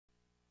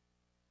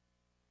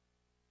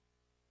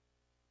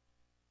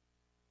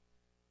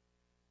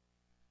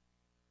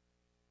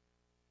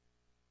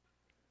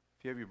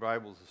If you have your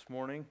Bibles this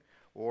morning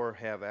or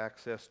have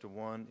access to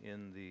one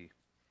in the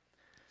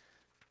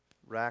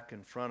rack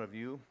in front of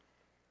you,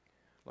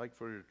 I'd like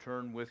for you to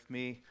turn with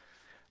me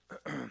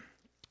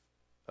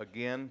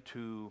again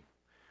to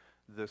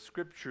the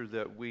scripture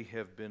that we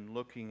have been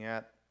looking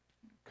at,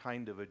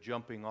 kind of a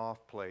jumping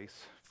off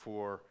place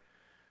for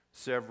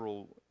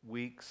several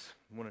weeks.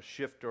 I want to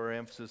shift our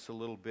emphasis a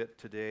little bit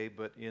today,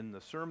 but in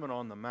the Sermon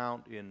on the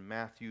Mount in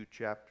Matthew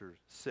chapter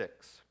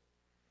 6.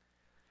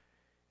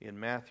 In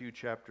Matthew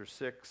chapter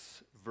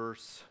 6,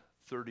 verse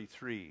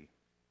 33,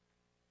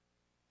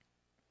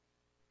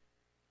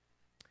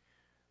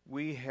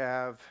 we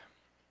have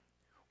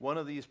one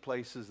of these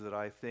places that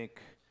I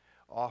think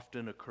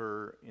often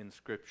occur in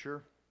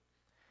Scripture,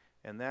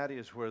 and that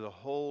is where the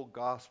whole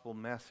gospel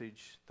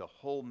message, the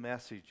whole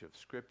message of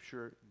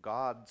Scripture,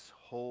 God's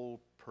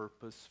whole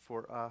purpose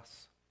for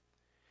us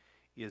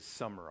is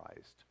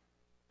summarized.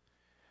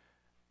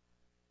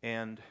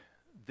 And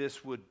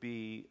this would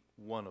be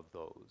one of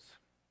those,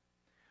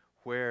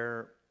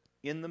 where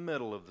in the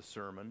middle of the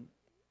sermon,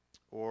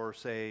 or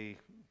say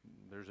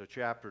there's a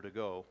chapter to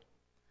go,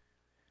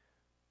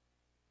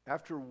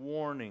 after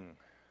warning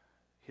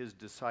his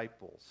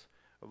disciples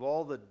of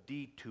all the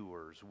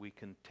detours we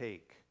can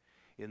take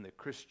in the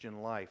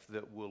Christian life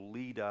that will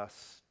lead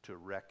us to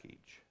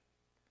wreckage,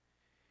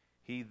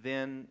 he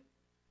then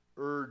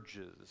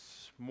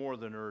urges, more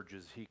than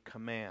urges, he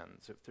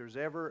commands. If there's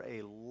ever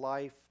a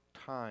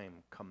lifetime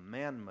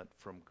commandment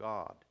from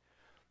God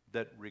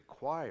that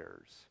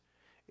requires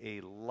a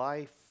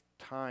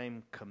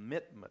lifetime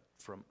commitment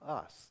from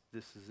us,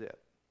 this is it.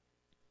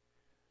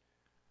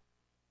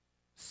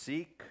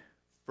 Seek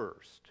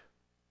first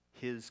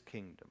his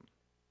kingdom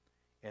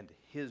and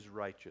his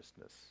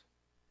righteousness,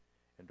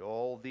 and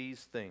all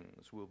these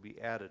things will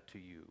be added to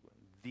you.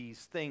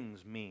 These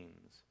things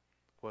means,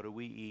 what do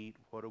we eat?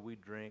 What do we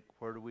drink?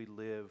 Where do we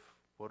live?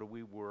 What do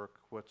we work?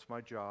 What's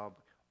my job?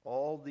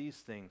 All these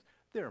things,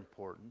 they're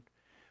important.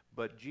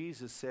 But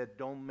Jesus said,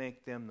 don't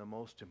make them the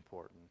most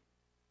important.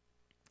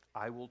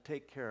 I will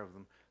take care of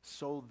them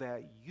so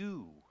that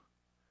you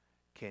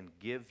can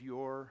give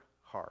your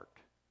heart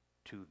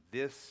to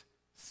this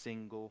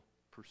single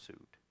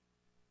pursuit,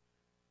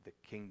 the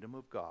kingdom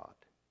of God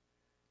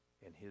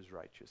and his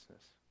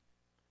righteousness.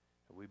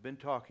 And we've been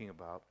talking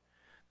about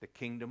the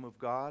kingdom of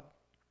God,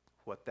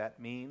 what that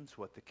means,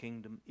 what the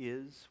kingdom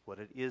is, what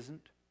it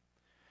isn't.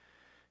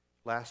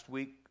 Last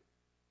week,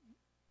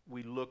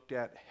 we looked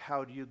at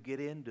how do you get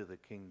into the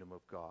kingdom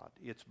of God.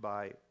 It's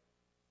by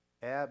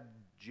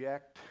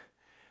abject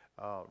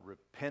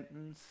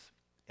repentance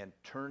and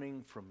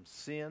turning from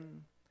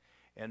sin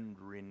and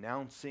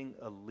renouncing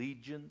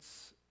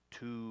allegiance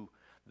to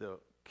the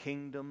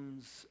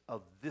kingdoms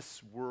of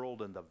this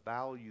world and the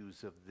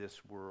values of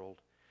this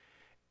world,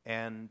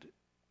 and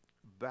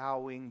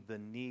bowing the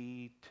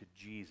knee to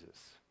Jesus.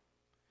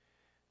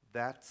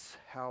 That's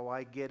how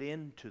I get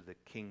into the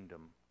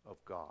kingdom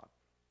of God.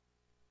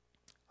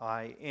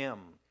 I am,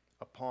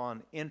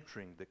 upon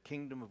entering the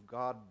kingdom of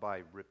God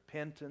by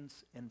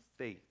repentance and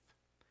faith,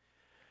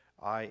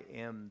 I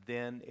am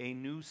then a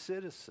new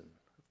citizen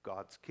of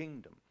God's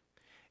kingdom.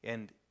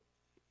 And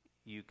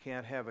you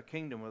can't have a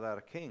kingdom without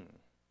a king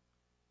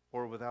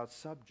or without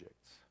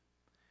subjects.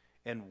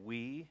 And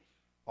we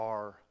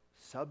are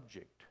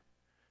subject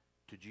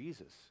to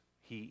Jesus.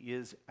 He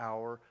is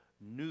our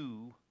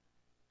new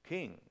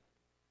king.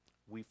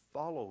 We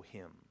follow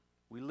him.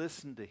 We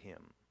listen to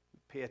him. We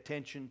pay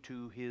attention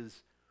to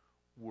his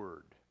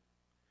word.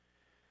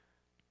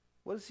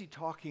 What is he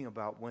talking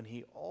about when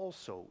he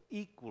also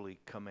equally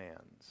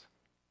commands?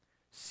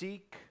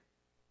 Seek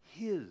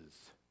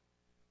his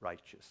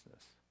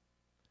righteousness.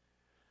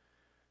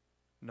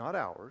 Not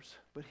ours,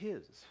 but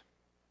his.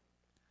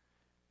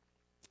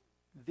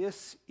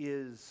 This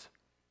is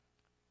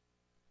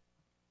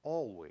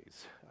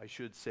always, I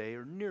should say,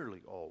 or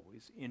nearly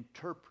always,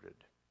 interpreted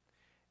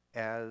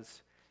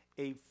as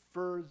a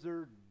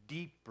further,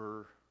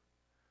 deeper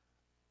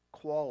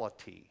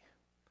quality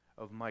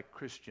of my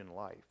Christian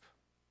life.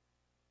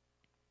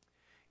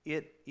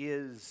 It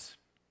is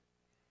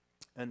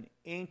an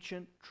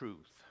ancient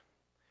truth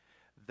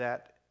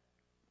that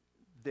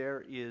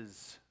there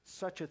is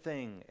such a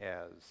thing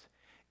as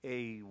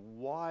a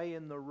Y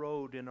in the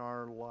road in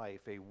our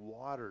life, a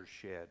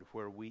watershed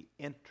where we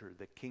enter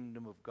the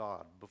kingdom of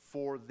God.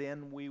 Before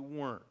then we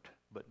weren't,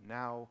 but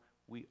now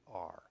we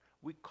are.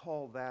 We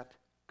call that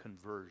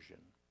conversion.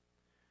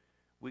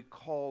 We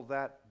call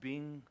that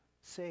being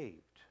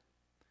saved.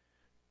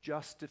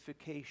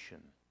 Justification.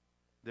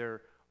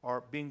 There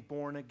are being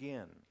born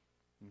again.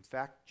 In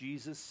fact,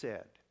 Jesus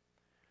said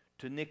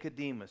to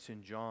Nicodemus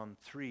in John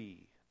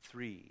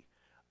 3:3,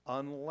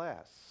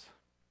 unless,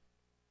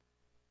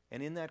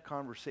 and in that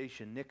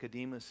conversation,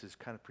 Nicodemus is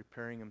kind of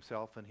preparing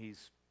himself and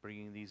he's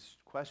bringing these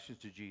questions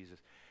to Jesus.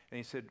 And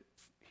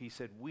he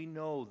said, we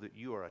know that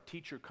you are a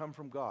teacher come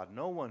from God.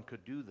 No one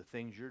could do the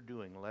things you're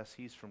doing unless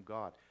he's from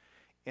God.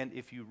 And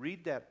if you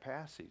read that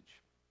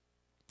passage,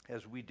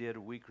 as we did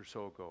a week or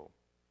so ago,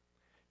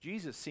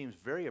 Jesus seems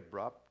very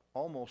abrupt,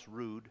 almost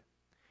rude,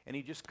 and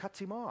he just cuts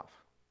him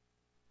off.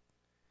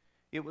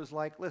 It was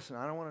like, listen,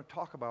 I don't want to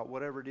talk about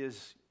whatever it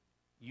is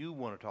you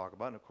want to talk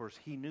about. And of course,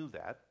 he knew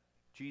that.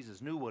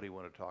 Jesus knew what he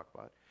wanted to talk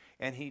about.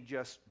 And he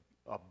just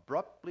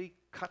abruptly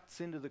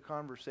cuts into the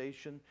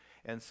conversation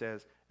and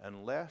says,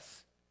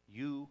 unless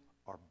you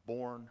are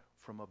born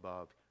from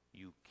above,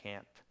 you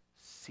can't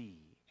see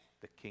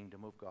the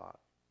kingdom of God.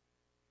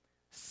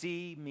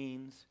 See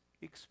means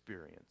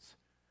experience.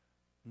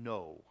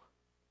 Know.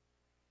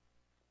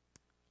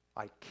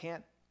 I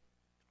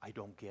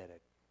don't get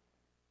it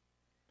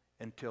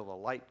until the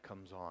light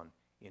comes on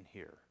in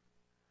here.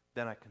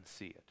 Then I can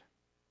see it.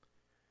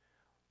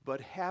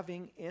 But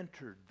having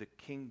entered the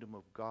kingdom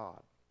of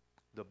God,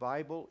 the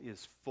Bible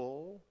is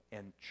full,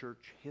 and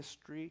church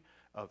history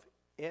of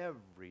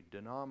every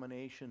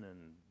denomination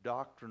and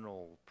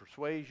doctrinal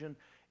persuasion,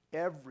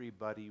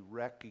 everybody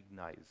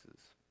recognizes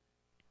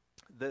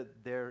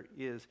that there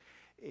is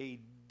a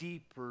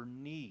deeper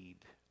need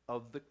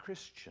of the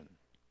Christian.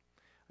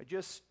 I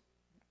just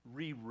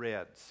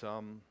reread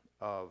some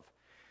of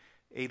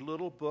a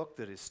little book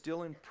that is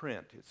still in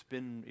print.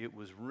 It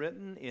was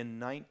written in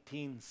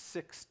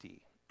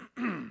 1960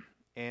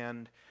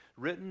 and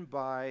written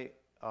by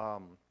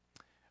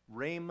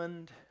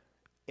Raymond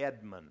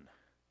Edman,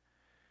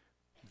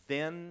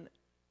 then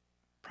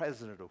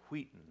president of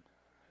Wheaton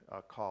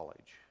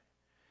College.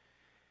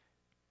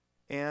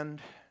 And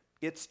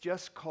it's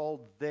just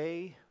called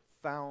They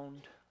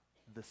Found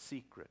the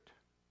Secret.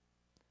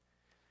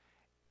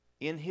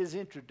 In his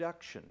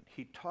introduction,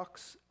 he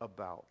talks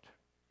about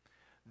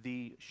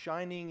the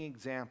shining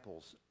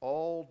examples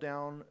all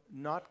down,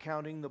 not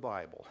counting the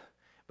Bible,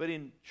 but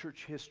in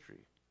church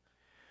history,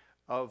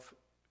 of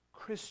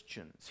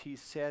Christians, he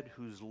said,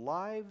 whose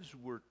lives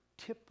were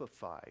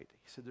typified.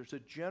 He said there's a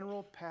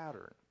general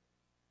pattern.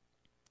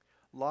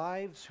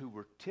 Lives who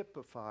were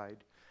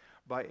typified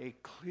by a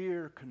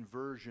clear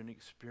conversion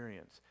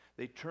experience.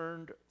 They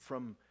turned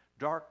from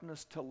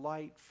darkness to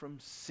light, from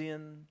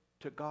sin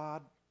to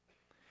God,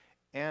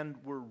 and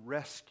were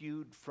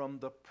rescued from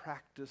the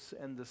practice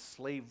and the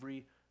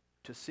slavery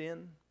to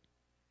sin,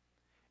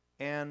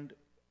 and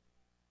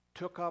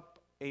took up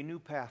a new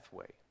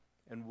pathway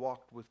and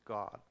walked with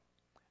God.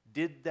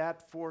 Did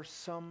that for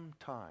some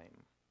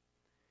time,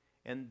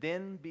 and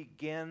then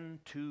began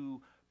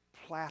to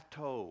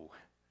plateau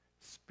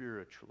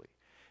spiritually,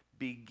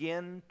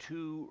 begin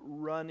to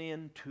run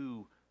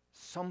into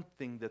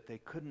something that they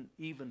couldn't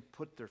even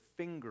put their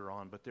finger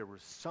on, but there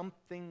was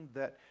something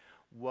that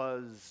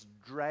was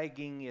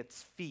dragging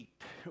its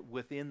feet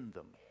within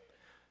them.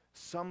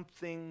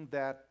 Something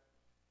that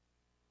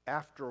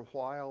after a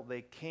while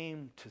they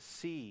came to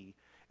see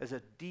as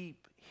a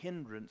deep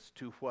hindrance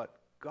to what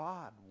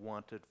God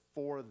wanted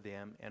for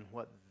them and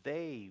what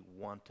they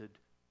wanted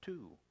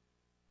too.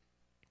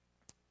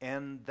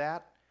 And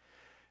that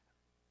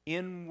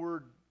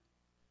inward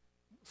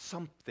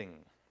something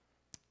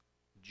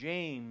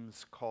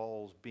James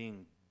calls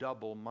being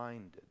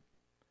double-minded.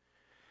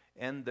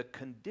 And the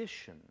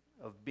condition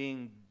of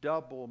being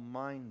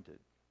double-minded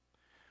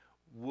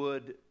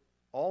would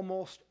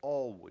almost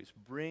always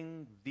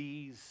bring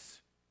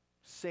these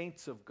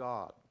saints of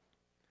God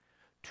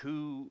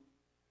to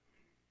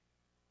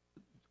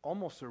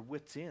almost their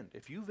wits' end.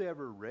 If you've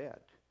ever read,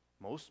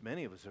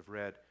 many of us have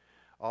read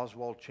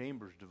Oswald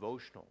Chambers'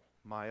 devotional,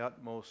 My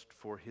Utmost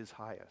for His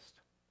Highest.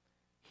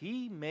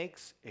 He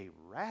makes a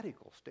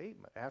radical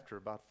statement after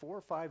about 4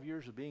 or 5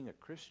 years of being a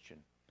Christian.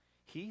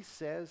 He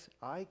says,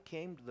 I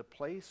came to the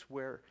place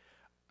where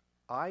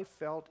I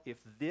felt if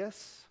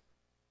this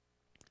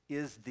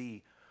is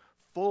the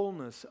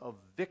fullness of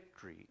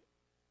victory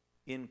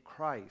in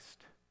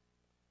Christ,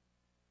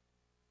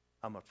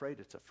 I'm afraid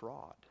it's a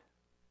fraud.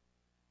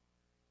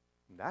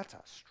 That's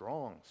a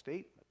strong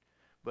statement.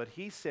 But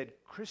he said,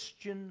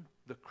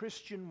 the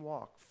Christian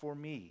walk for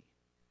me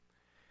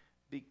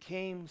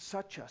became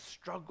such a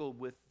struggle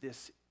with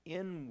this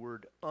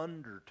inward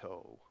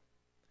undertow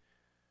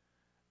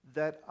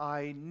that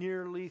I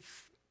nearly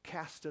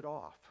cast it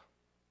off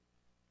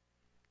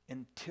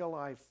until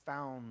I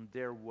found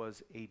there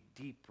was a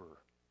deeper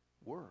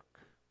work.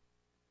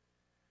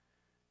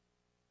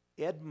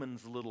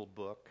 Edmund's little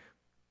book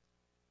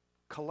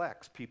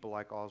collects people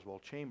like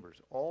Oswald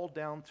Chambers all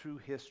down through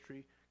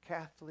history,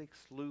 Catholics,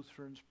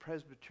 Lutherans,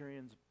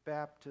 Presbyterians,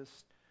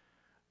 Baptists,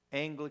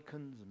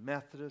 Anglicans,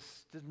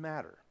 Methodists, doesn't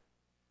matter.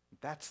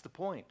 That's the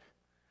point.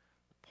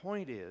 The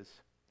point is,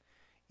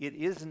 it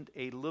isn't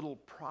a little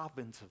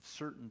province of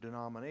certain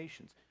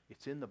denominations.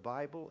 It's in the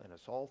Bible, and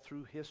it's all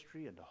through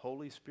history, and the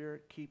Holy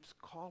Spirit keeps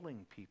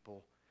calling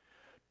people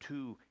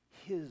to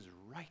His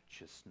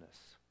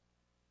righteousness.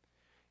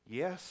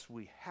 Yes,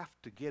 we have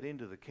to get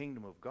into the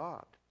kingdom of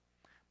God,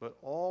 but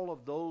all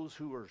of those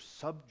who are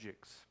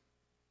subjects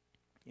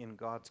in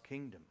God's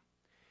kingdom,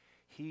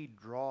 He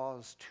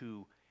draws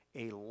to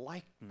a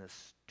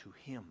likeness to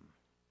Him.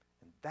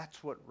 And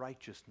that's what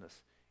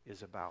righteousness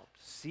is about.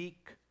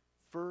 Seek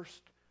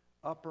first,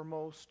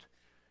 uppermost,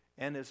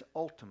 and as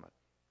ultimate,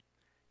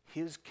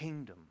 His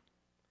kingdom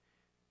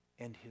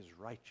and His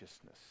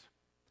righteousness.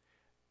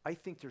 I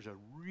think there's a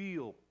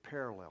real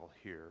parallel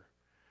here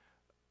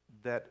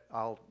that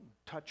I'll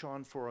touch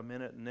on for a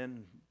minute and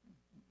then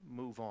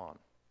move on.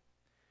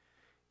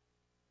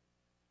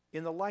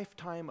 In the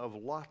lifetime of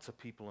lots of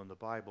people in the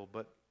Bible,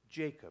 but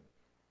Jacob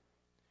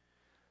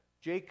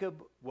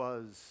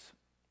was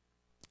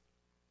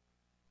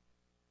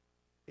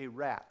a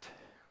rat.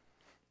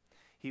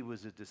 He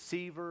was a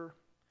deceiver.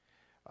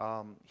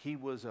 He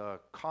was a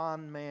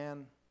con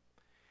man,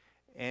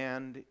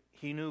 and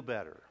he knew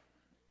better.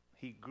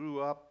 He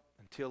grew up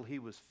until he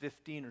was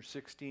 15 or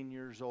 16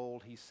 years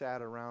old. He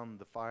sat around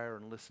the fire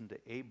and listened to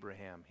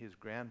Abraham, his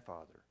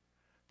grandfather,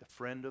 the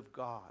friend of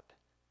God,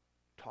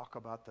 talk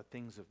about the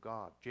things of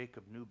God.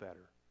 Jacob knew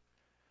better.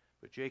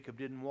 But Jacob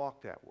didn't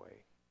walk that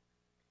way.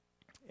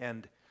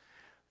 And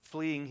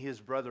fleeing his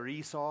brother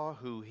Esau,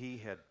 who he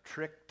had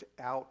tricked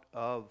out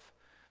of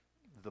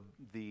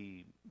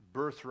the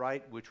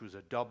birthright, which was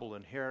a double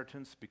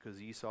inheritance because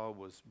Esau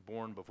was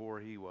born before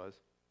he was.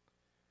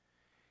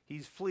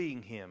 He's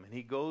fleeing him, and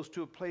he goes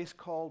to a place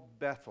called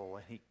Bethel,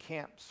 and he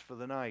camps for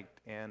the night,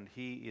 and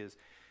he is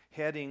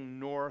heading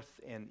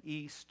north and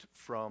east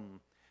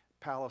from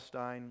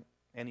Palestine,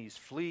 and he's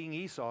fleeing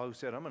Esau, who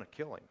said, I'm going to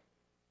kill him.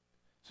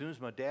 As soon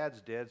as my dad's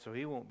dead, so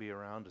he won't be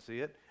around to see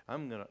it,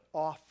 I'm going to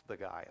off the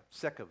guy. I'm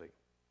sick of him.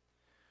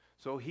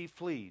 So he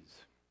flees,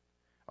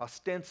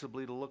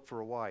 ostensibly to look for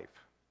a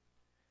wife.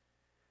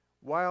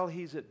 While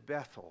he's at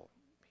Bethel,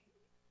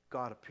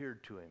 God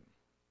appeared to him,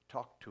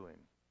 talked to him,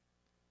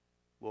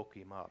 woke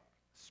him up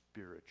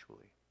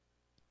spiritually.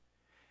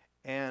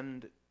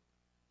 And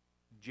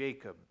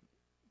Jacob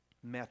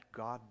met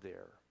God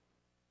there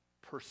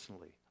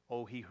personally.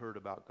 Oh, he heard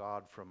about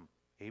God from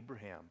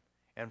Abraham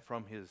and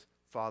from his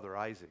father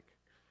Isaac.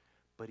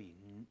 But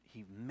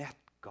he met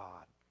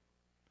God.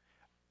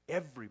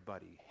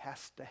 Everybody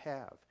has to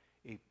have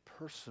a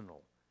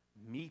personal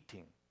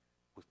meeting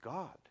with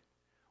God.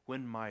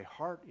 When my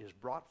heart is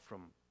brought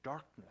from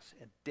darkness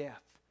and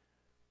death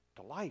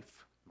to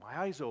life, my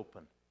eyes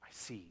open, I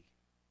see.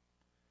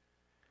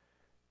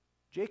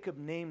 Jacob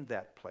named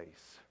that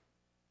place.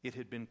 It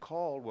had been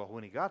called, well,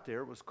 when he got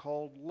there, it was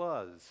called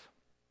Luz.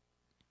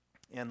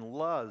 And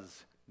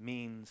Luz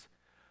means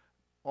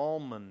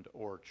almond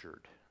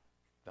orchard.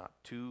 Not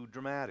too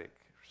dramatic,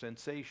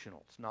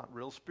 sensational. It's not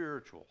real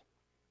spiritual.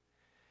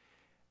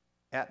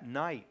 At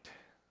night,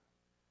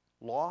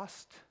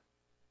 lost,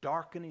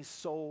 dark in his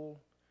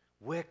soul,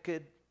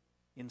 wicked,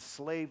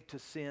 enslaved to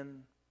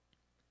sin,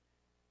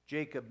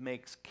 Jacob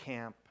makes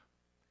camp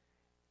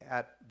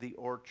at the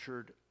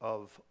orchard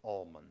of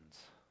almonds.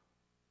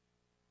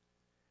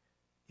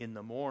 In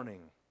the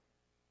morning,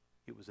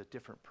 it was a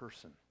different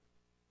person.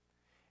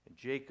 And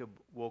Jacob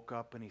woke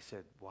up and he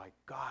said, why,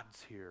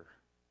 God's here.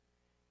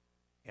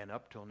 And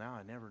up till now,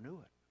 I never knew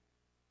it.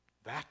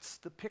 That's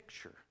the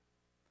picture.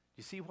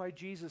 You see why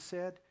Jesus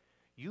said,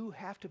 you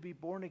have to be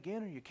born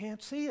again or you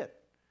can't see it.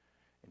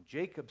 And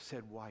Jacob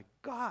said, why,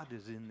 God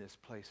is in this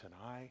place and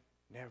I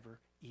never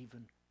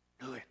even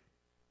knew it.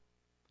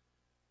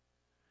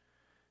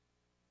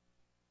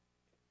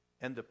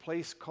 And the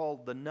place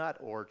called the Nut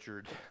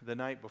Orchard the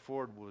night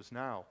before was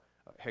now,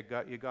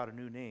 you got a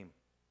new name.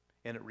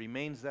 And it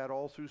remains that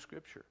all through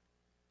Scripture.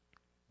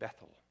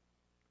 Bethel.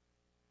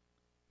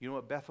 You know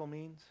what Bethel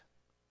means?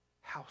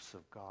 House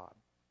of God.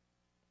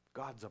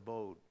 God's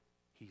abode.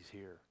 He's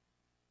here.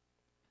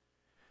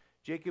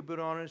 Jacob went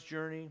on his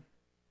journey.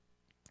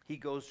 He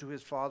goes to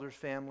his father's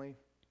family.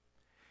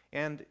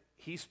 And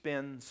he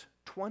spends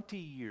 20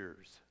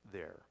 years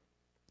there.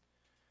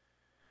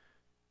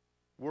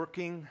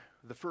 Working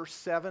the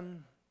first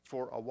 7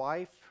 for a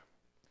wife.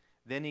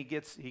 Then he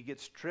gets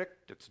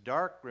tricked. It's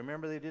dark.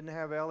 Remember, they didn't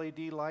have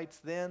LED lights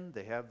then.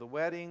 They have the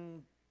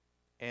wedding.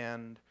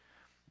 And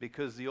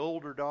because the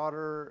older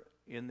daughter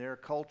in their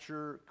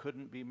culture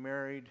couldn't be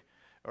married,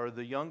 or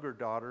the younger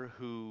daughter,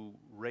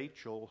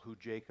 Rachel, who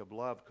Jacob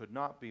loved, could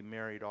not be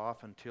married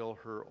off until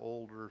her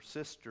older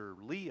sister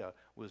Leah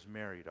was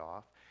married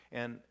off.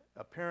 And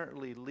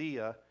apparently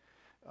Leah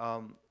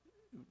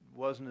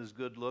wasn't as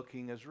good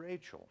looking as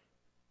Rachel.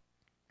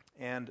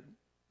 And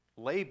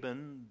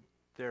Laban,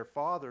 their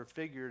father,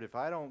 figured if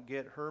I don't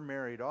get her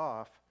married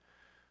off,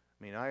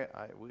 we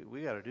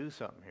got to do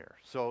something here.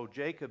 So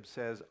Jacob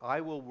says,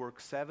 I will work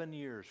 7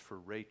 years for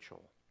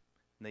Rachel.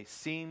 And they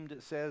seemed,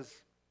 it says,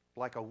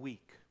 like a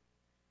week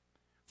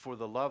for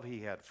the love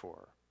he had for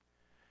her.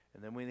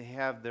 And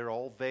then they're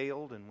all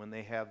veiled, and when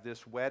they have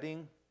this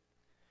wedding,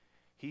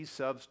 he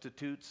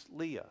substitutes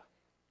Leah.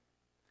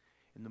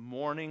 In the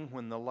morning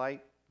when the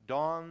light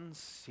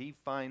dawns, he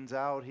finds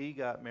out he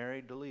got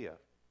married to Leah.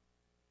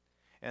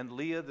 And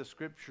Leah, the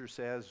scripture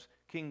says,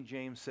 King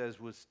James says,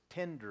 was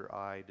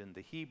tender-eyed, and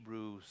the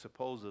Hebrew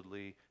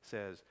supposedly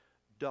says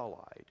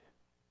dull-eyed.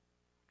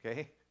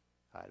 Okay?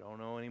 I don't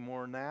know any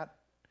more than that.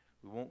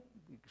 We won't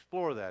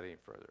explore that any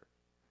further.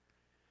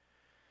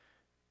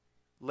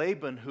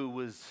 Laban, who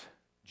was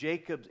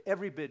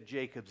every bit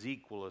Jacob's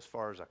equal as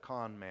far as a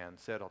con man,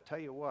 said, I'll tell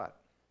you what.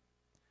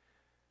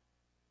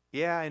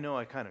 Yeah, I know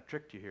I kind of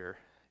tricked you here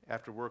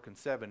after working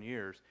 7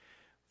 years.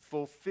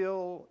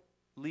 Fulfill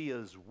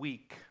Leah's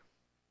week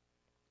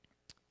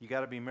You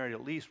got to be married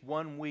at least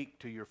 1 week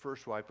to your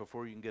first wife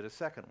before you can get a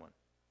second one.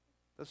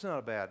 That's not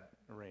a bad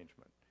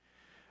arrangement.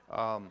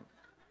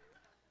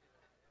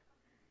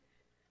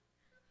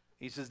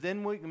 He says,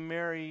 then we can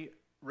marry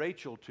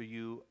Rachel to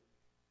you,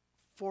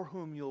 for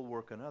whom you'll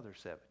work another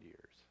 7 years.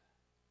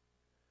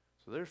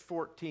 So there's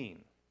 14.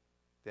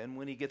 Then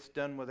when he gets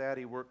done with that,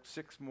 he worked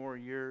 6 more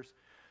years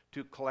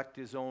to collect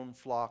his own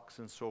flocks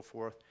and so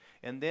forth.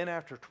 And then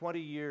after 20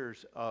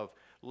 years of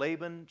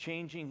Laban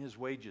changing his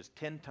wages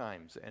 10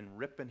 times and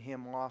ripping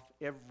him off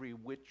every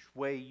which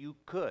way you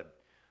could,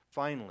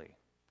 finally,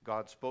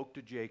 God spoke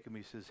to Jacob.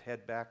 He says,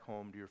 head back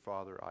home to your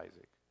father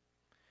Isaac.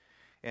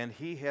 And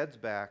he heads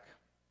back,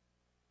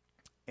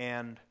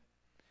 and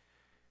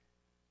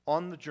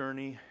on the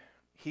journey,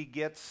 he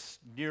gets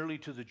nearly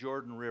to the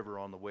Jordan River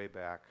on the way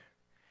back.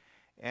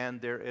 And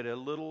they're at a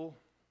little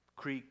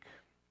creek,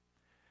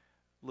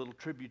 little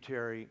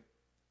tributary,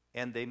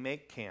 and they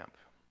make camp.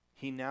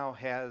 He now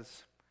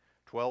has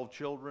 12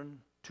 children,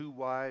 2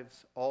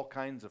 wives, all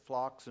kinds of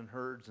flocks and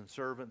herds and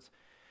servants.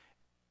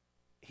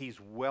 He's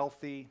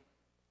wealthy.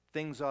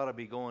 Things ought to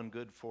be going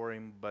good for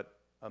him, but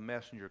a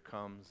messenger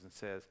comes and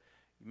says,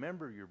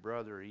 remember your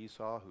brother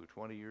Esau, who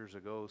 20 years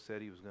ago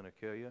said he was going to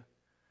kill you?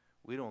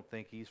 We don't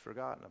think he's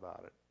forgotten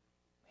about it.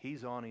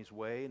 He's on his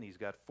way, and he's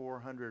got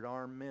 400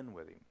 armed men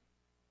with him.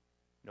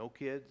 No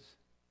kids,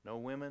 no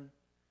women.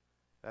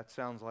 That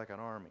sounds like an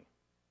army.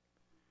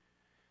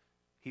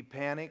 He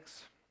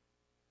panics,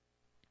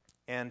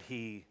 and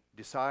he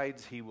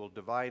decides he will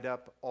divide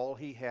up all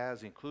he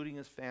has, including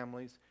his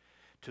families,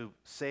 to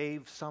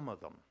save some of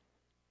them.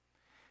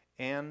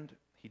 And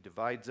he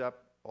divides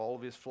up all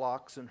of his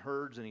flocks and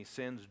herds, and he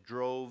sends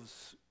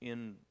droves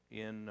in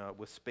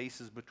with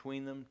spaces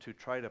between them to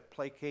try to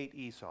placate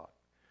Esau.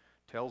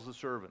 Tells the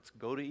servants,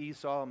 go to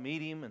Esau,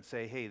 meet him, and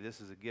say, hey,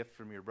 this is a gift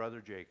from your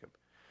brother Jacob.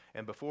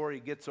 And before he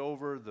gets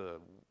over the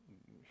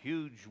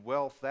huge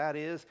wealth that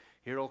is,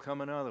 here'll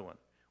come another one.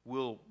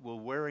 We'll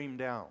wear him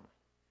down.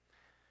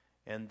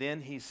 And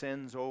then he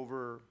sends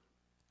over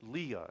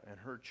Leah and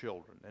her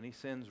children, and he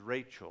sends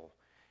Rachel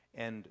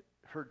and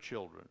her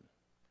children.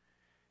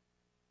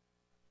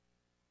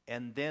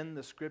 And then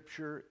the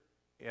scripture,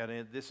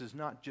 and this is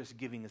not just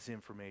giving us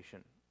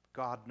information.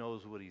 God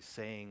knows what he's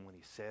saying when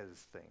he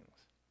says things.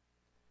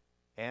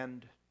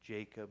 And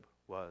Jacob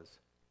was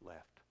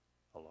left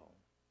alone.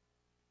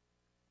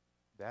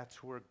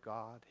 That's where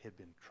God had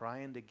been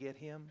trying to get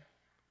him,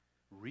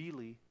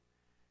 really,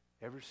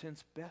 ever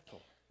since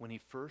Bethel, when he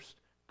first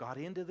got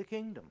into the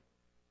kingdom.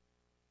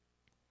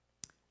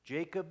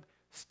 Jacob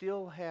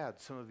still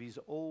had some of his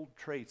old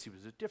traits. He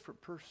was a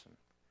different person.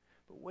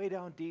 But way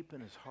down deep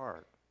in his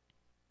heart,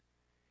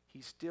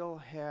 he still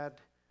had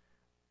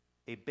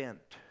a bent.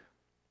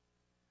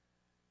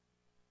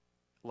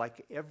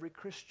 Like every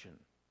Christian,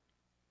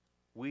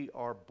 we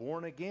are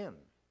born again,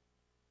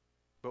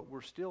 but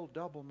we're still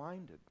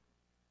double-minded.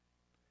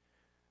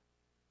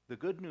 The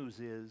good news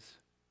is,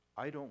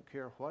 I don't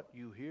care what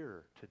you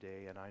hear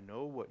today, and I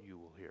know what you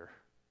will hear,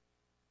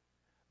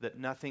 that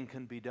nothing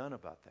can be done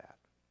about that.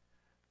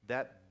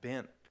 That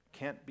bent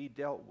can't be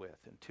dealt with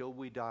until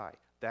we die.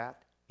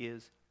 That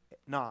is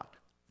not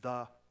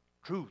the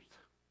truth.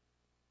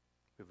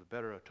 We have a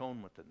better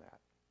atonement than that.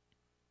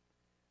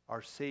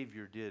 Our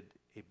Savior did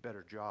a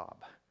better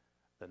job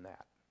than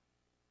that.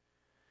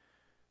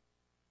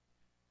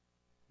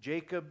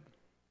 Jacob,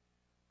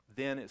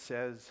 then it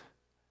says,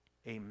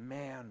 a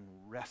man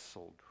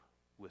wrestled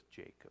with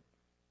Jacob.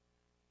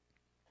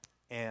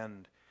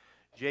 And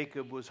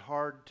Jacob was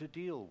hard to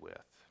deal with.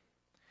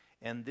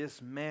 And this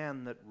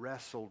man that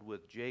wrestled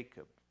with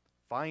Jacob,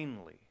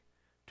 finally,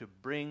 to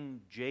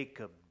bring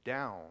Jacob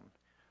down,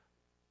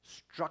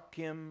 struck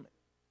him,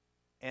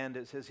 and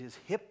it says his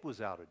hip was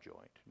out of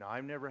joint. Now,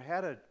 I've never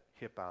had a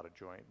hip out of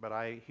joint, but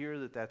I hear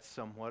that that's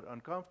somewhat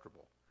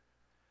uncomfortable.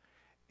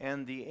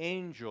 And the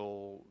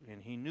angel,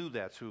 and he knew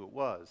that's who it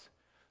was,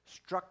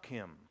 struck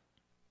him,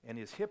 and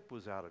his hip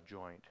was out of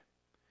joint.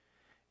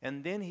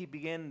 And then he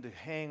began to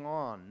hang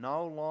on,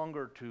 no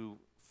longer to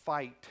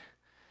fight,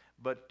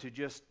 but to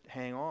just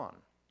hang on.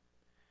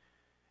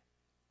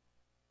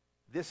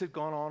 This had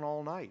gone on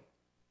all night.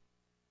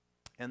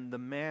 And the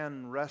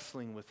man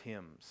wrestling with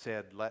him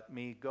said, let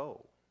me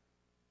go.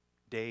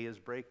 Day is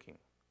breaking.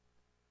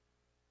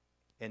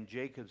 And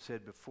Jacob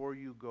said, before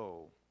you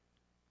go,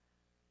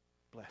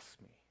 bless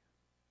me.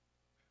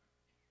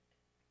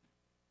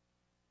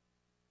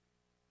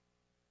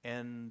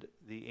 And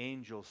the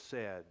angel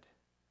said,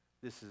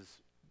 this is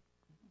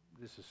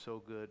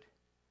so good.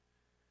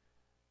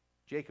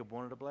 Jacob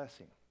wanted a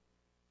blessing.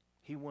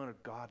 He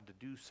wanted God to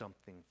do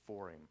something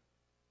for him.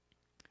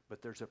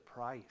 But there's a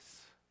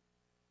price.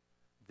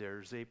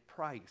 There's a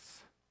price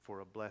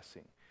for a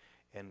blessing.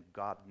 And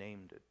God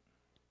named it.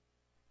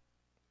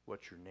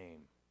 What's your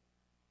name?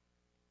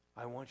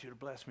 I want you to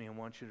bless me. I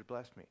want you to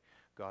bless me.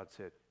 God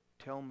said,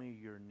 tell me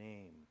your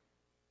name.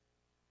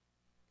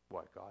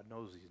 What? God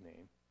knows his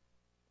name.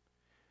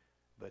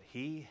 But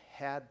he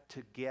had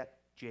to get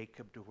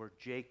Jacob to where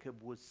Jacob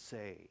would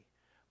say,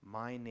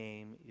 my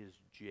name is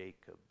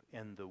Jacob.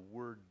 And the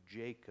word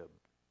Jacob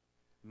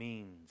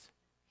means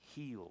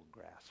heel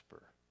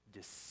grasper,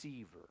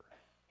 deceiver,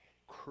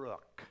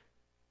 crook.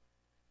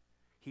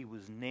 He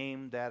was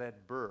named that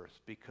at birth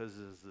because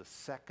as the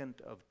second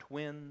of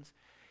twins,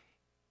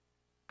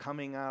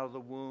 coming out of the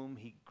womb,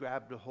 he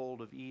grabbed a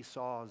hold of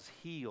Esau's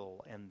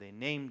heel, and they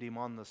named him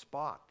on the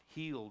spot,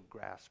 heel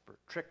grasper,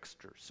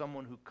 trickster,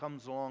 someone who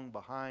comes along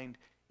behind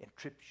and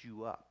trips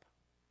you up.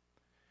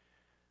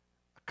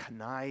 A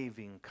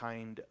conniving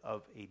kind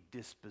of a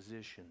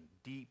disposition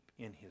deep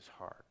in his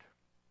heart.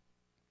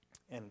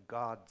 And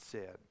God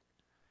said,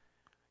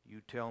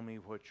 you tell me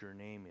what your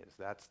name is.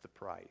 That's the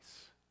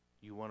price.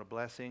 You want a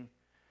blessing?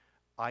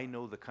 I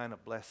know the kind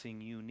of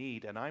blessing you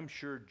need. And I'm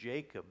sure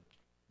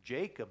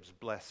Jacob's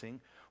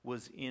blessing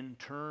was in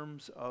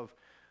terms of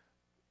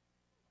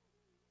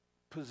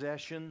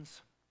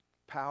possessions,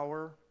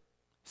 power,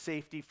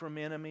 safety from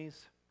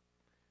enemies,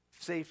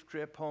 safe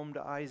trip home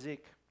to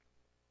Isaac,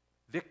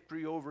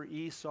 victory over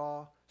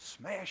Esau,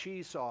 smash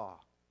Esau.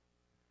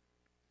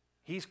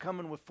 He's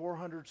coming with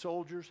 400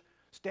 soldiers.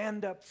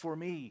 Stand up for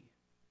me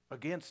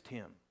against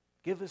him.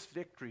 Give us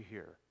victory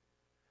here.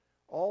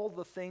 All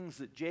the things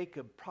that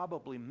Jacob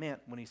probably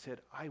meant when he said,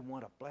 I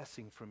want a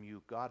blessing from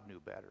you, God knew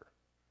better.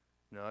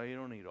 No, you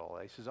don't need all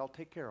that. He says, I'll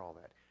take care of all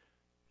that.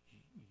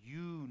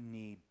 You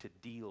need to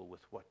deal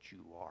with what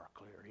you are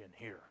clear in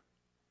here.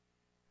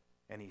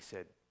 And he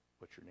said,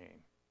 what's your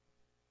name?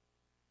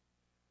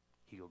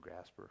 Heel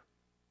grasper,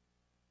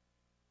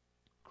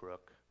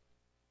 crook,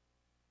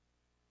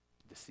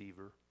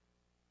 deceiver.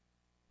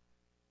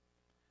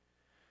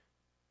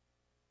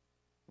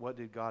 What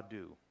did God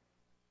do?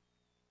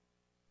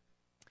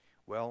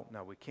 Well,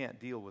 now we can't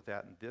deal with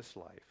that in this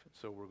life,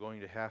 so we're going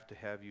to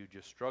have you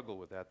just struggle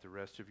with that the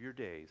rest of your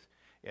days,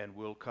 and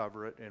we'll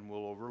cover it and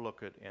we'll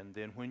overlook it, and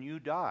then when you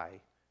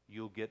die,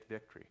 you'll get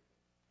victory.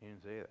 He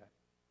didn't say that.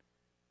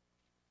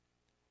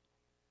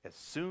 As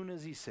soon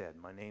as he said,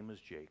 my name is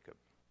Jacob,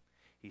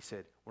 he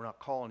said, we're not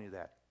calling you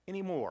that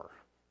anymore.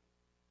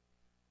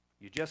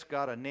 You just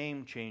got a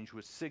name change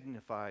which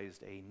signifies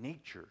a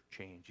nature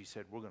change. He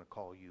said, we're going to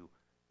call you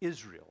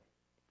Israel,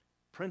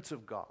 Prince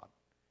of God.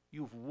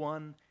 You've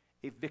won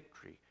a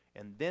victory.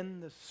 And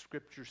then the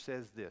scripture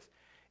says this,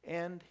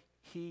 and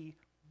he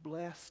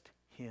blessed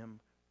him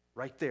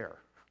right there.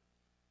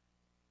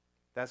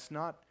 That's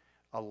not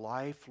a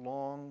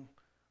lifelong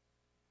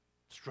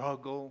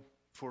struggle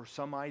for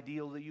some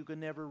ideal that you can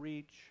never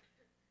reach.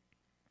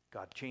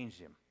 God changed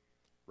him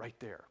right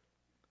there.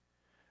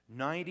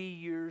 90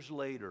 years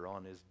later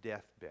on his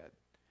deathbed,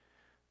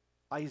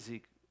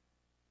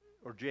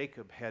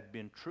 Jacob had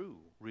been true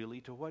really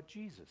to what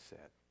Jesus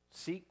said.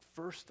 Seek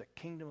first the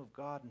kingdom of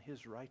God and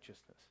his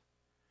righteousness.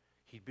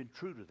 He'd been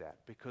true to that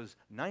because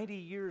 90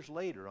 years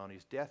later on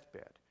his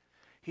deathbed,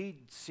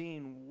 he'd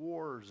seen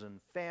wars and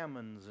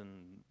famines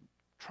and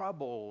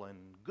trouble and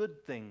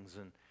good things,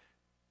 and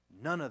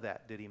none of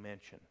that did he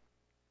mention.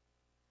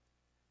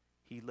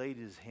 He laid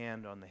his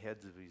hand on the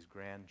heads of his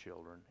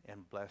grandchildren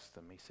and blessed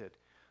them. He said,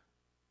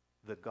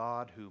 the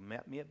God who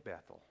met me at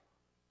Bethel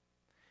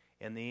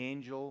and the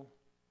angel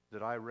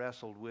that I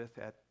wrestled with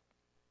at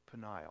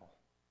Peniel,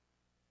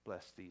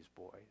 bless these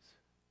boys.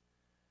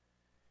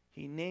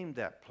 He named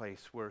that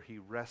place where he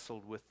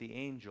wrestled with the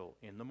angel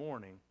in the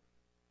morning,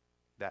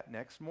 that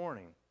next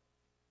morning,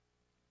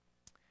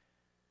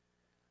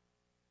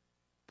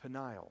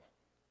 Peniel.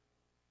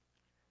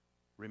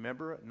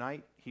 Remember, at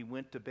night he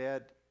went to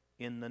bed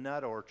in the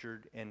nut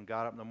orchard and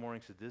got up in the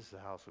morning and said, this is the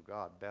house of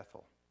God,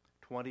 Bethel.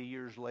 20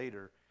 years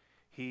later,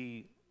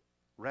 he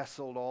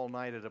wrestled all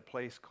night at a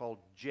place called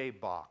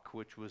Jabbok,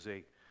 which was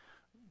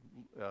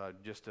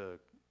just a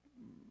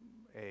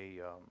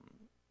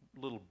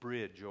little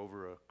bridge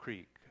over a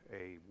creek,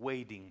 a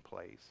wading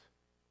place.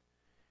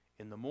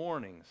 In the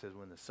morning, it says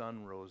when the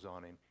sun rose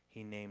on him,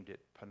 he named it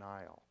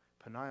Peniel.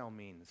 Peniel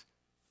means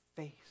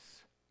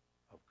face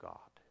of God.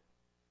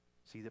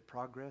 See the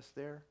progress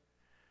there?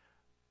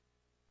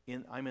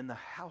 I'm in the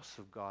house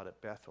of God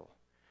at Bethel.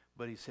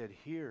 But he said,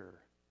 here,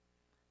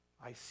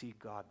 I see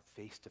God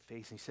face to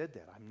face. And he said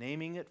that. I'm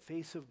naming it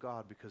face of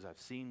God because I've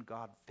seen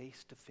God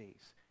face to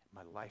face.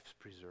 My life's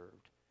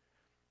preserved.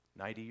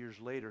 90 years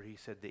later, he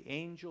said, the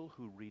angel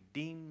who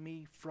redeemed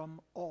me from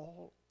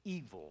all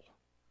evil,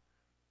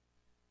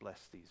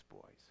 bless these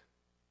boys.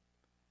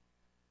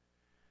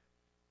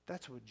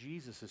 That's what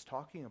Jesus is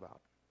talking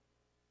about.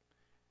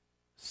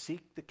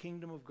 Seek the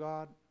kingdom of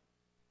God.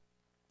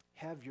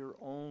 Have your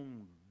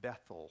own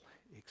Bethel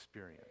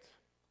experience.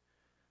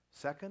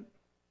 Second,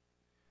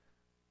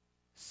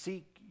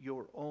 seek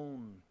your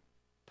own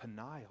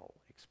Peniel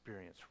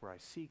experience where I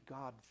see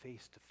God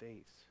face to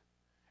face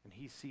and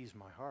he sees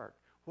my heart.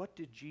 What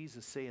did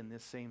Jesus say in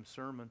this same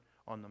Sermon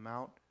on the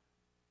Mount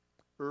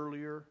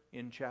earlier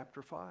in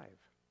chapter 5?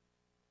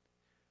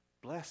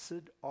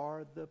 Blessed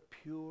are the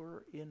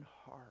pure in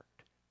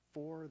heart,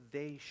 for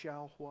they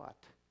shall what?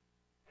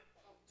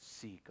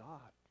 See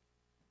God.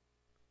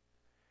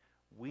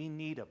 We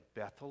need a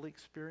Bethel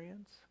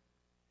experience.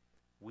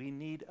 We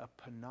need a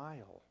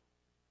Peniel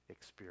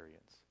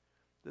experience.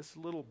 This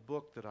little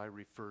book that I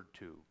referred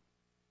to,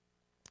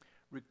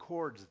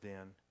 records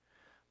then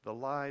the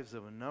lives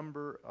of a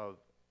number of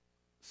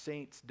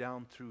saints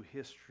down through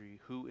history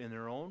who, in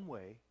their own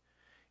way,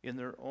 in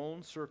their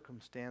own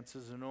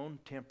circumstances and own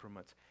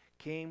temperaments,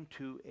 came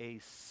to a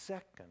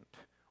second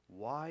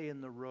Y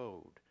in the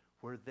road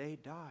where they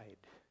died.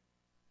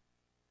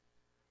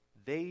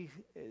 They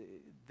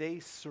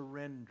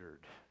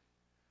surrendered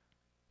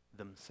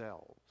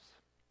themselves.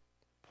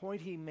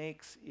 Point he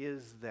makes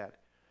is that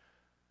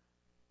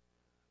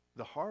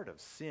the heart of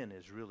sin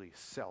is really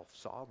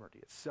self-sovereignty.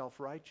 It's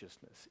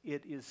self-righteousness.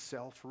 It is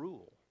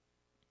self-rule.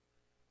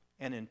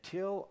 And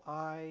until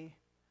I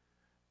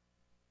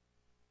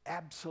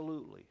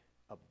absolutely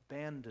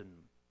abandon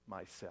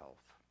myself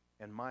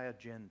and my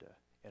agenda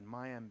and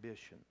my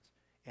ambitions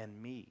and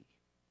me,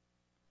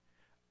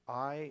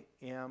 I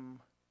am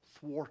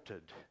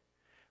thwarted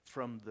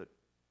from the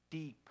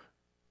deep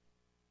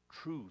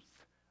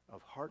truth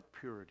of heart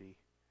purity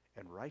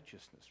and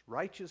righteousness.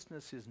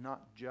 Righteousness is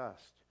not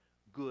just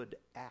good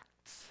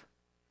acts.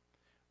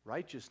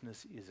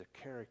 Righteousness is a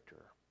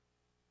character.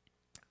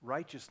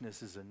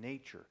 Righteousness is a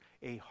nature,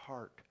 a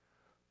heart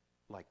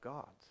like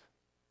God's.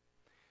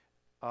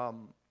 A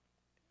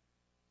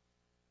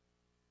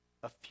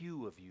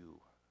few of you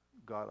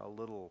got a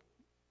little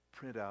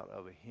printout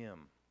of a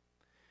hymn,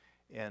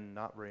 and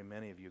not very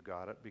many of you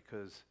got it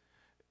because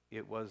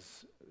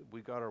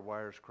we got our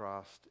wires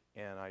crossed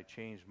and I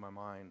changed my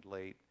mind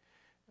late.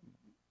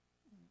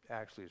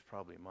 Actually, it's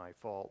probably my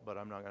fault, but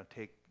I'm not going to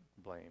take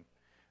blame.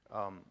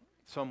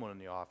 Someone in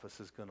the office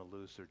is going to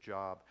lose their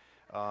job,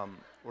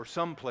 or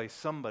someplace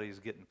somebody's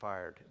getting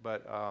fired.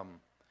 But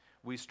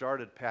we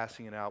started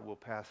passing it out. We'll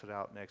pass it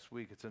out next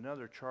week. It's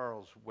another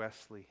Charles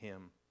Wesley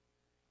hymn.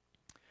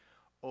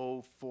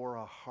 Oh, for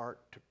a heart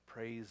to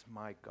praise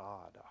my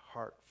God, a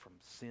heart from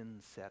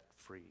sin set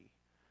free.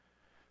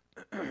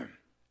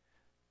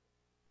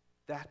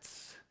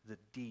 That's the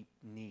deep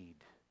need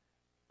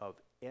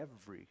of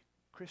every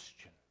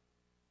Christian,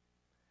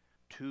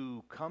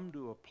 to come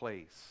to a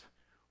place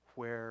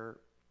where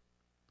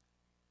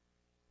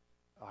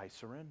I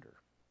surrender.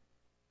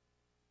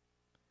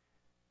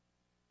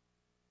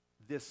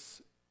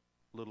 This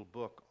little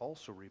book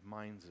also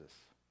reminds us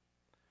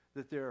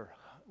that there are,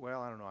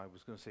 well, I don't know, I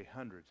was going to say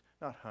hundreds,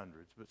 not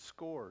hundreds, but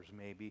scores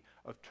maybe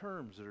of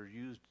terms that are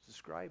used to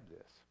describe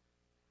this.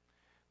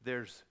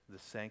 There's the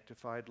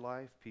sanctified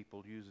life.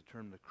 People use the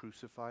term the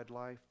crucified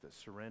life, the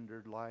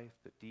surrendered life,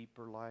 the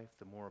deeper life,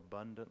 the more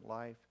abundant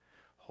life,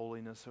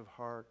 holiness of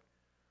heart,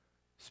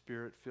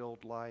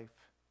 spirit-filled life.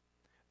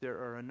 There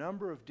are a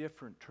number of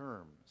different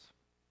terms,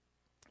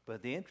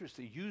 but the interest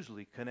is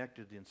usually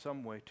connected in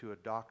some way to a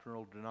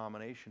doctrinal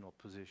denominational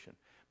position.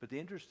 But the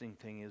interesting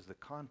thing is the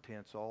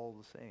content's all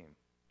the same.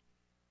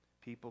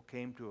 People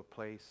came to a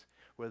place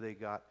where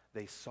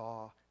they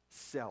saw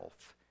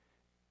self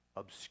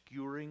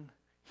obscuring,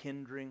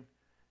 hindering,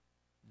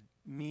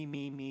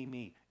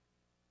 me,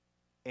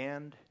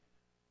 and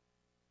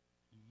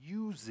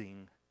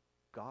using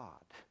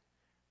God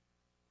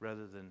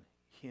rather than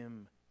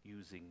Him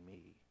using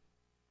me.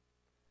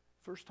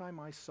 First time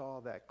I saw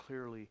that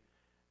clearly,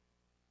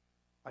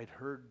 I'd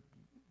heard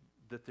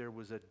that there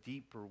was a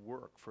deeper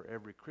work for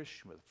every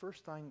Christian. But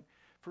the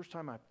first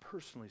time I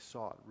personally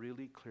saw it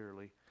really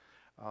clearly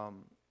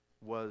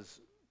was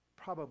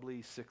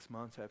probably 6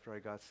 months after I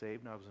got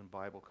saved, and I was in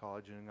Bible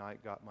college, and I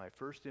got my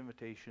first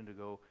invitation to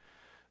go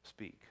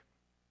speak.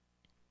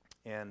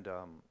 And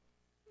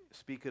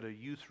speak at a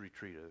youth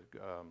retreat,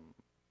 a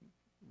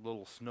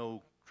little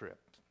snow trip,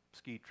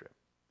 ski trip.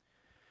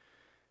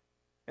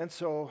 And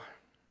so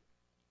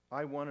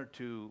I wanted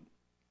to,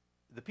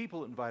 the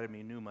people that invited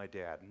me knew my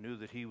dad, knew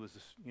that he was,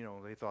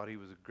 they thought he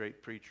was a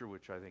great preacher,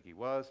 which I think he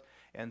was.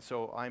 And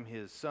so I'm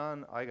his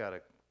son. I got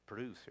to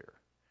produce here.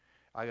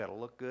 I got to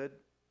look good.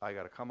 I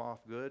got to come off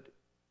good.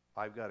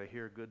 I've got to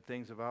hear good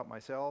things about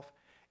myself.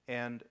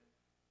 And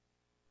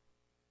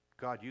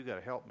God, you got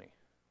to help me.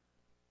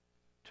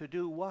 To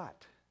do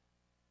what?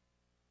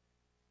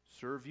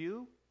 Serve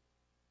you?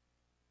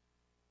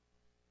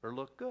 Or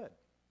look good?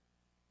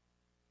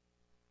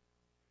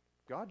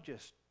 God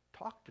just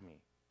talked to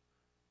me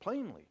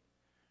plainly.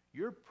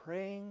 You're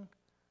praying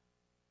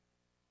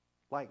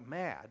like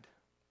mad.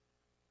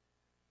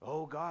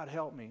 Oh, God,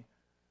 help me.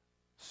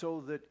 So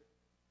that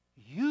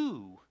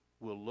you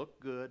will look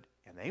good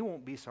and they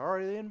won't be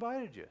sorry they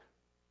invited you.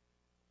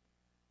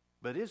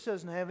 But this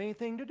doesn't have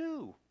anything to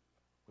do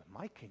with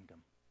my kingdom.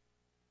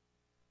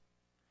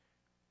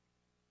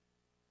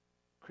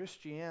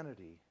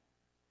 Christianity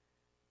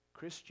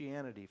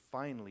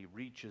finally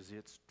reaches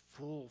its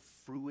full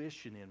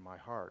fruition in my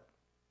heart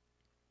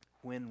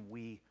when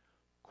we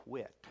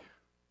quit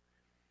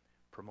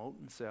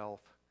promoting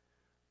self,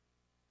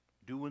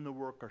 doing the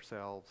work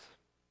ourselves,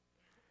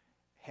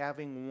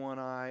 having one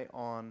eye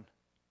on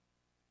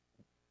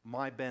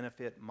my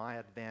benefit, my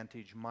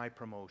advantage, my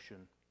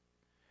promotion.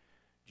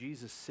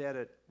 Jesus said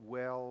it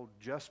well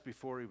just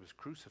before he was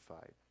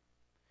crucified.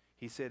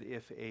 He said,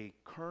 if a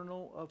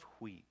kernel of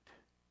wheat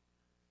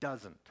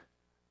doesn't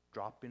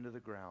drop into the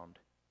ground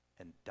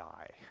and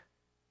die,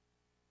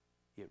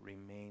 it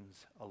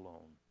remains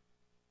alone.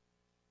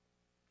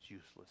 It's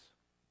useless.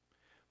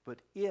 But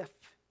if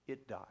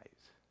it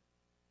dies,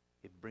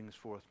 it brings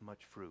forth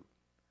much fruit.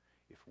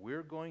 If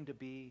we're going to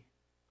be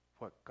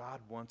what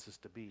God wants us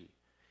to be,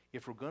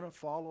 if we're going to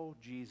follow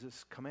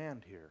Jesus'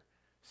 command here,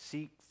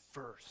 seek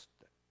first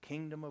the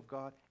kingdom of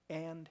God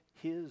and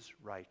his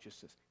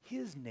righteousness,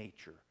 his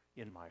nature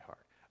in my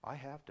heart. I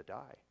have to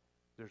die.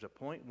 There's a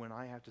point when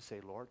I have to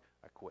say, Lord,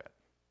 I quit.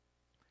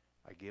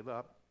 I give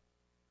up.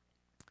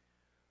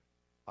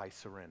 I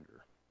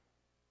surrender.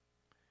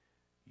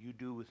 You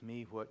do with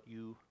me what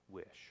you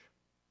wish.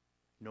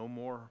 No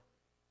more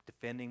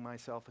defending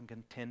myself and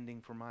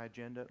contending for my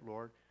agenda.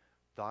 Lord,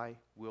 thy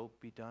will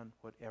be done,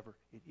 whatever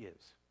it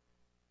is.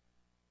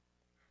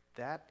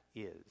 That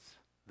is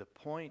the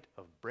point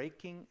of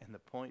breaking and the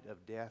point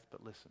of death.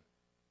 But listen,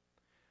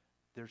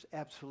 there's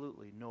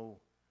absolutely no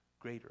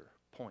greater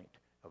point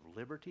of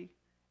liberty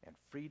and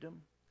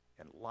freedom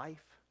and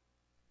life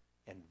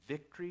and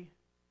victory.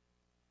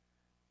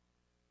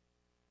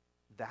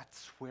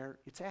 That's where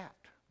it's at.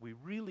 We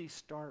really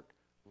start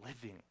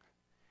living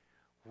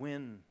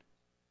when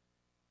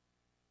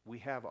we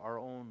have our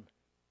own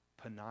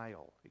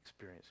Peniel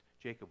experience.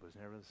 Jacob was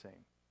never the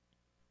same.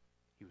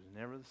 He was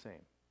never the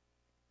same.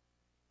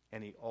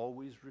 And he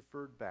always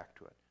referred back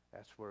to it.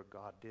 That's where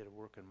God did a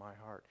work in my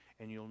heart.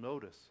 And you'll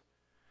notice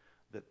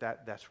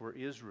that's where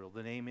Israel,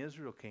 the name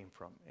Israel came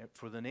from,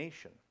 for the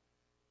nation.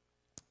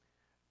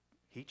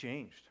 He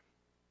changed.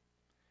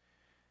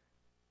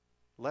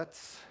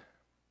 Let's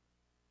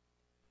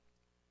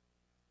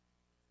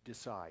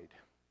decide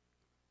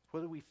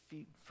whether we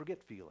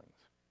forget feelings.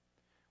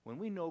 When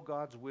we know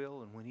God's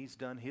will and when he's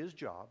done his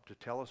job to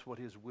tell us what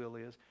his will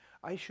is,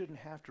 I shouldn't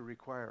have to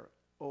require,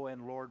 oh,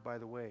 and Lord, by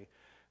the way,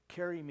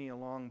 carry me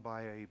along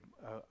by a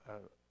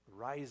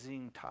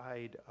rising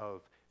tide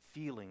of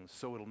feelings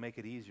so it'll make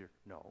it easier.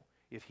 No.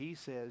 If he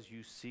says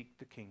you seek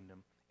the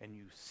kingdom and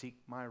you seek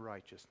my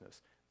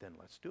righteousness, then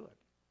let's do it.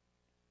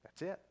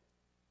 That's it.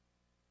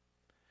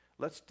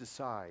 Let's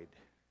decide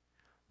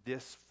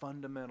this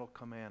fundamental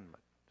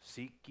commandment,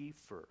 seek ye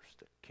first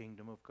the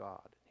kingdom of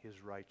God,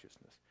 his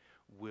righteousness,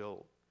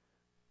 will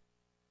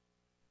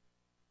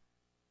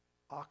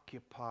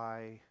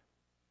occupy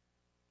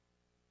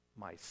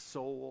my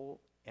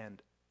soul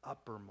and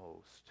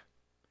uppermost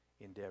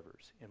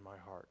endeavors in my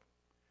heart.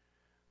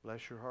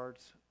 Bless your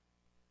hearts.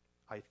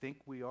 I think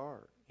we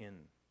are in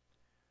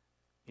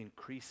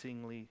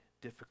increasingly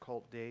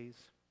difficult days.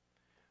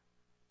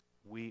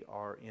 We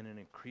are in an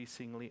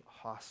increasingly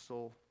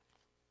hostile,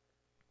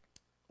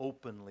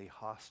 openly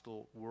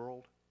hostile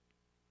world.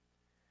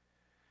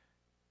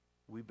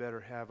 We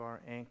better have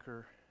our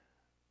anchor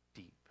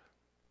deep.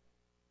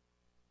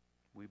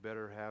 We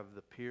better have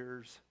the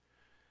piers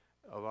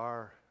of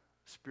our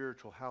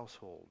spiritual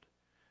household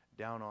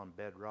down on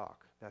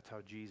bedrock. That's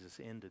how Jesus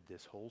ended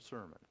this whole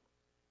sermon.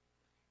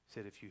 He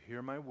said, if you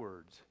hear my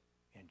words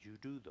and you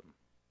do them,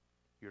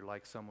 you're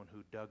like someone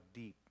who dug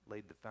deep,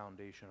 laid the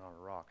foundation on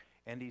a rock.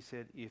 And he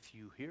said, if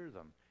you hear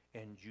them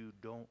and you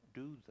don't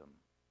do them,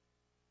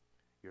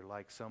 you're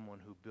like someone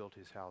who built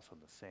his house on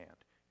the sand.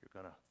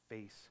 You're going to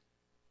face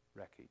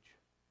wreckage.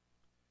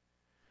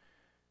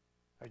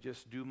 I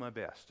just do my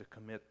best to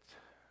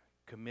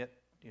commit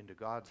into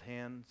God's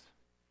hands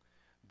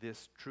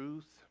this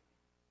truth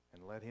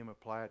and let him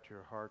apply it to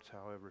your hearts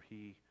however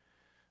he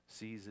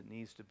sees it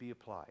needs to be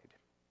applied.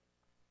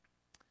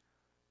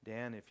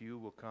 Dan, if you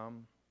will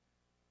come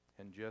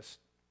and just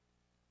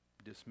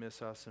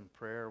dismiss us in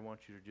prayer, I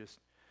want you to just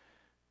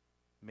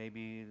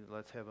maybe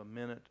let's have a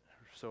minute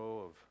or so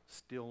of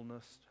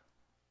stillness.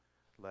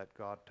 Let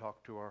God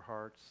talk to our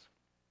hearts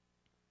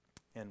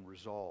and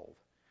resolve.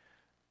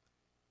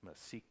 I'm going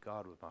to seek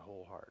God with my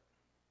whole heart.